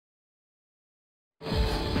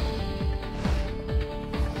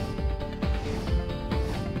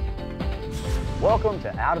Welcome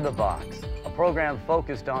to Out of the Box, a program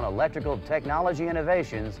focused on electrical technology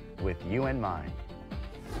innovations with you in mind.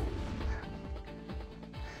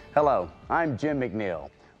 Hello, I'm Jim McNeil.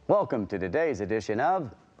 Welcome to today's edition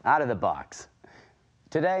of Out of the Box.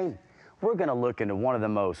 Today, we're going to look into one of the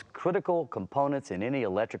most critical components in any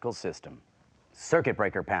electrical system, circuit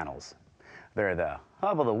breaker panels. They're the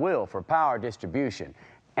hub of the wheel for power distribution,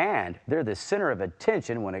 and they're the center of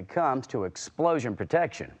attention when it comes to explosion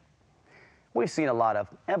protection. We've seen a lot of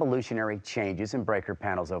evolutionary changes in breaker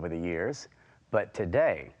panels over the years, but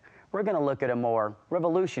today we're going to look at a more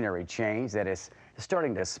revolutionary change that is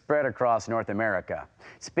starting to spread across North America.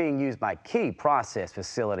 It's being used by key process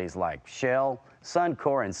facilities like Shell,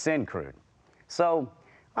 Suncor, and Syncrude. So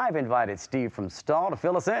I've invited Steve from R.STAHL to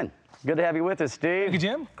fill us in. Good to have you with us, Steve. Thank you,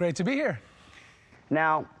 Jim. Great to be here.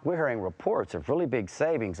 Now, we're hearing reports of really big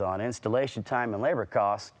savings on installation time and labor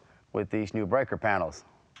costs with these new breaker panels.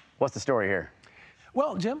 What's the story here?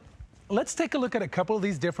 Well, Jim, let's take a look at a couple of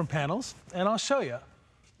these different panels, and I'll show you.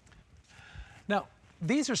 Now,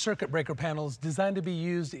 these are circuit breaker panels designed to be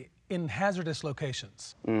used in hazardous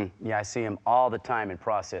locations. Yeah, I see them all the time in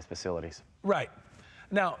process facilities. Right.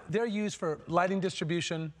 Now, they're used for lighting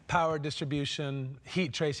distribution, power distribution,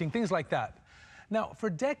 heat tracing, things like that. Now,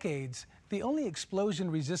 for decades, the only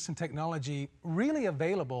explosion-resistant technology really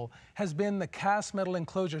available has been the cast metal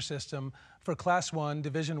enclosure system for Class 1,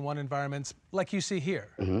 Division 1 environments like you see here.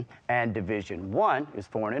 And Division 1 is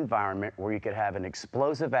for an environment where you could have an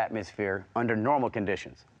explosive atmosphere under normal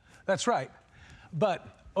conditions. That's right. But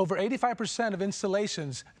over 85% of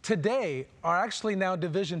installations today are actually now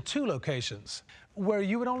Division 2 locations, where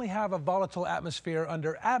you would only have a volatile atmosphere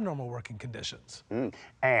under abnormal working conditions.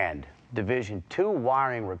 And Division 2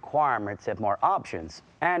 wiring requirements have more options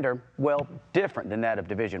and are, well, different than that of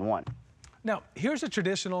Division 1. Now, here's a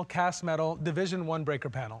traditional cast metal Division 1 breaker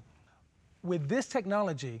panel. With this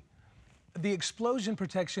technology, the explosion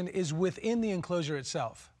protection is within the enclosure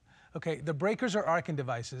itself. Okay, the breakers are arcing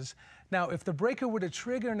devices. Now, if the breaker were to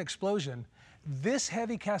trigger an explosion, this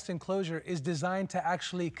heavy cast enclosure is designed to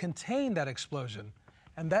actually contain that explosion.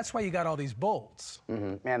 And that's why you got all these bolts.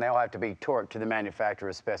 And they all have to be torqued to the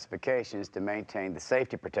manufacturer's specifications to maintain the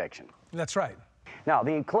safety protection. That's right. Now,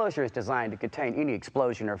 the enclosure is designed to contain any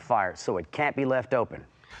explosion or fire, so it can't be left open.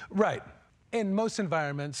 Right. In most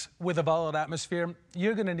environments with a volatile atmosphere,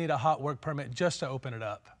 you're going to need a hot work permit just to open it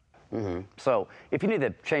up. So if you need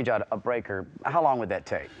to change out a breaker, how long would that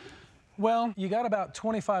take? Well, you got about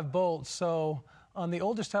 25 bolts, so on the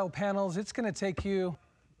older style panels, it's going to take you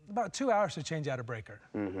about 2 hours to change out a breaker.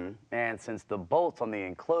 And since the bolts on the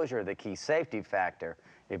enclosure are the key safety factor,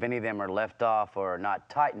 if any of them are left off or not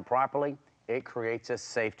tightened properly, it creates a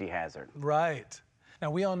safety hazard. Right.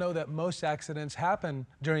 Now, we all know that most accidents happen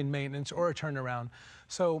during maintenance or a turnaround.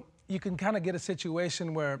 So you can kind of get a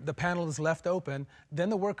situation where the panel is left open, then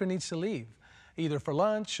the worker needs to leave, either for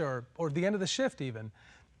lunch or the end of the shift even,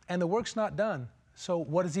 and the work's not done. So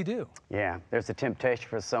what does he do? Yeah, there's a temptation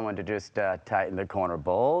for someone to just tighten the corner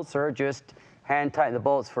bolts or just hand tighten the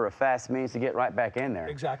bolts for a fast means to get right back in there.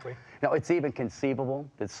 Exactly. Now, it's even conceivable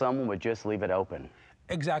that someone would just leave it open.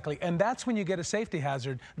 Exactly, and that's when you get a safety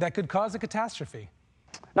hazard that could cause a catastrophe.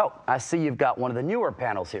 No, I see you've got one of the newer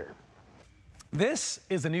panels here. This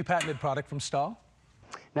is a new patented product from R.STAHL.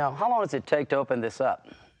 Now, how long does it take to open this up?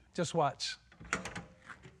 Just watch.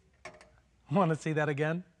 Want to see that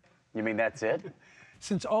again? You mean that's it?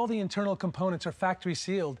 Since all the internal components are factory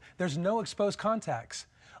sealed, there's no exposed contacts.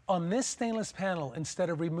 On this stainless panel, instead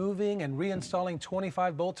of removing and reinstalling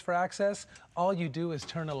 25 bolts for access, all you do is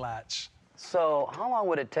turn a latch. So how long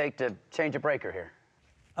would it take to change a breaker here?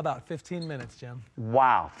 About 15 minutes, Jim.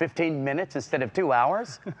 Wow, 15 minutes instead of 2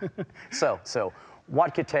 hours? So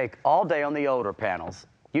what could take all day on the older panels,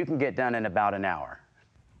 you can get done in about an hour.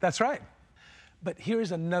 That's right. But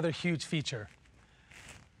here's another huge feature.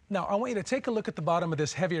 Now, I want you to take a look at the bottom of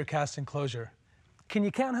this heavier cast enclosure. Can you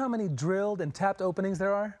count how many drilled and tapped openings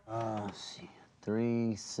there are? Let's see,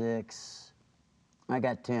 3, 6, I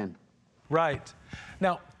got 10. Right.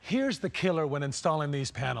 Now, here's the killer when installing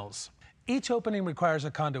these panels. Each opening requires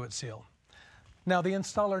a conduit seal. Now, the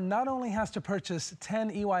installer not only has to purchase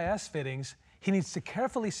 10 EYS fittings, he needs to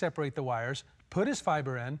carefully separate the wires, put his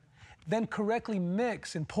fiber in, then correctly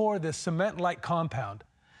mix and pour this cement-like compound.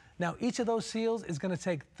 Now, each of those seals is going to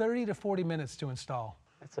take 30 to 40 minutes to install.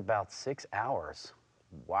 That's about 6 hours.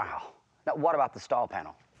 Wow. Now, what about the R.STAHL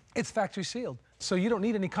panel? It's factory sealed, so you don't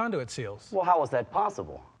need any conduit seals. Well, how is that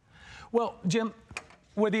possible? Well, Jim,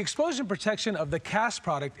 where the explosion protection of the cast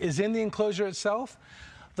product is in the enclosure itself,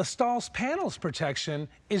 the R.STAHL's panels protection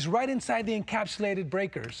is right inside the encapsulated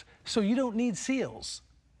breakers, so you don't need seals.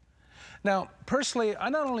 Now, personally, I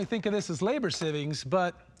not only think of this as labor savings,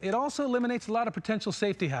 but it also eliminates a lot of potential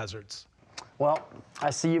safety hazards. Well,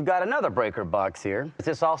 I see you've got another breaker box here. Is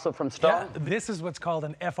this also from Stahl? Yeah, this is what's called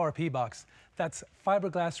an FRP box. That's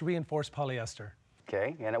fiberglass reinforced polyester.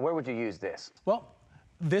 Okay, and where would you use this? Well,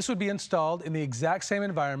 this would be installed in the exact same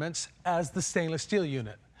environments as the stainless steel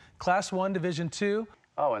unit. Class 1, Division 2.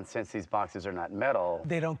 Oh, and since these boxes are not metal...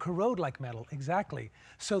 They don't corrode like metal, exactly.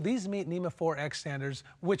 So these meet NEMA 4X standards,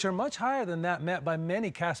 which are much higher than that met by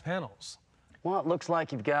many cast panels. Well, it looks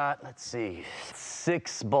like you've got, let's see,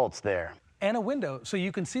 6 bolts there. And a window, so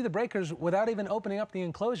you can see the breakers without even opening up the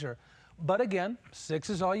enclosure. But again, 6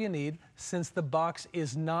 is all you need, since the box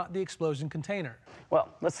is not the explosion container. Well,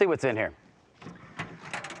 let's see what's in here.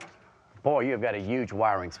 Boy, you've got a huge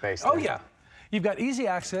wiring space there. Oh, yeah. You've got easy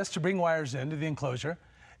access to bring wires into the enclosure.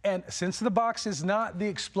 And since the box is not the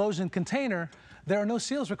explosion container, there are no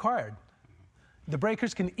seals required. The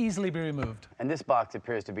breakers can easily be removed. And this box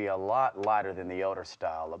appears to be a lot lighter than the older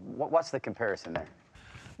style. What's the comparison there?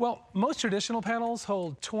 Well, most traditional panels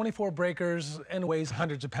hold 24 breakers and weighs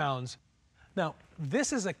hundreds of pounds. Now,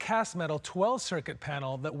 this is a cast metal 12-circuit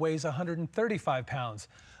panel that weighs 135 pounds.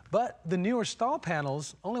 But the newer STAHL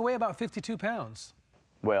panels only weigh about 52 pounds.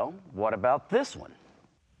 Well, what about this one?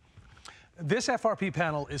 This FRP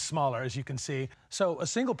panel is smaller, as you can see, so a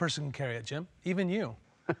single person can carry it, Jim, even you.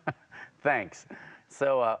 Thanks.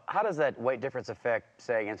 So how does that weight difference affect,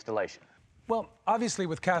 say, installation? Well, obviously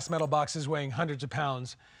with cast metal boxes weighing hundreds of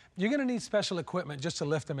pounds, you're going to need special equipment just to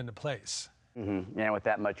lift them into place. Mm-hmm. And with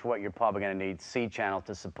that much weight, you're probably going to need C-channel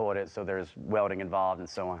to support it, so there's welding involved and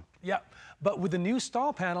so on. Yeah, but with the new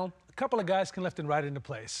STAHL panel, a couple of guys can lift it right into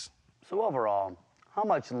place. So overall, how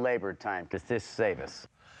much labor time does this save us?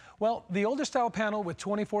 Well, the older style panel with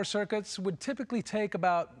 24 circuits would typically take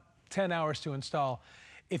about 10 hours to install.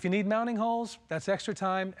 If you need mounting holes, that's extra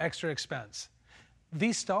time, extra expense.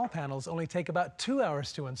 These STAHL panels only take about 2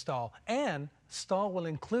 hours to install, and STAHL will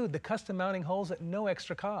include the custom mounting holes at no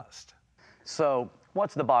extra cost. So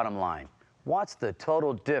what's the bottom line? What's the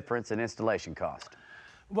total difference in installation cost?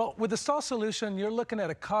 Well, with the STAHL solution, you're looking at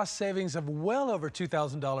a cost savings of well over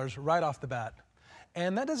 $2,000 right off the bat.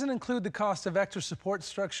 And that doesn't include the cost of extra support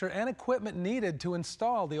structure and equipment needed to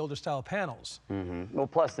install the older style panels. Mm-hmm. Well,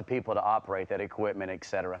 plus the people to operate that equipment,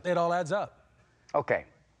 etc. It all adds up. Okay.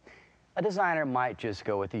 A designer might just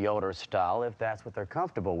go with the older style if that's what they're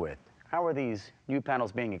comfortable with. How are these new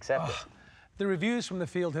panels being accepted? The reviews from the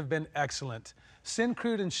field have been excellent.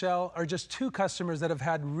 Syncrude and Shell are just 2 customers that have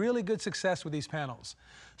had really good success with these panels.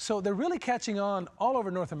 So they're really catching on all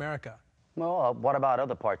over North America. Well, what about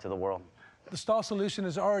other parts of the world? The STAHL solution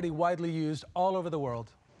is already widely used all over the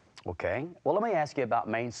world. Okay. Well, let me ask you about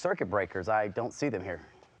main circuit breakers. I don't see them here.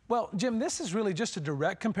 Well, Jim, this is really just a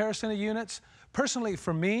direct comparison of units. Personally,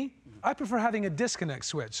 for me, I prefer having a disconnect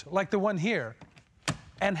switch, like the one here,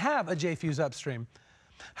 and have a J-fuse upstream.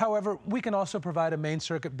 However, we can also provide a main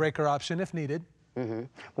circuit breaker option if needed. Mm-hmm.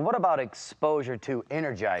 Well, what about exposure to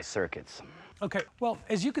energized circuits? Okay, well,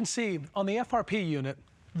 as you can see, on the FRP unit,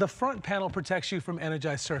 the front panel protects you from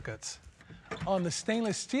energized circuits. On the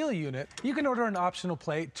stainless steel unit, you can order an optional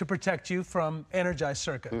plate to protect you from energized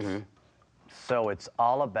circuits. Mm-hmm. So it's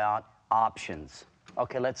all about options.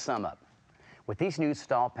 Okay, let's sum up. With these new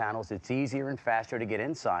STAHL panels, it's easier and faster to get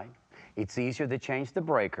inside. It's easier to change the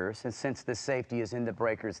breakers, and since the safety is in the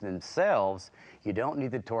breakers themselves, you don't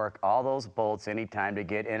need to torque all those bolts anytime to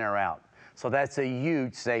get in or out. So that's a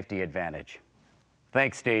huge safety advantage.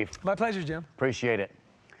 Thanks, Steve. My pleasure, Jim. Appreciate it.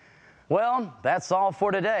 Well, that's all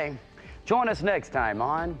for today. Join us next time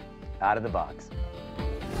on Out of the Box.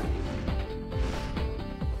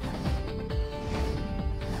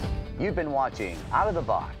 You've been watching Out of the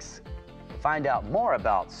Box. To find out more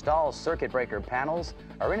about STAHL circuit breaker panels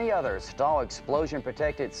or any other STAHL explosion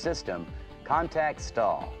protected system, contact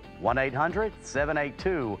STAHL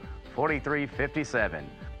 1-800-782-4357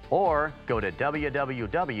 or go to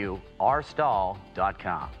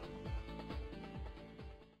www.rstahl.com.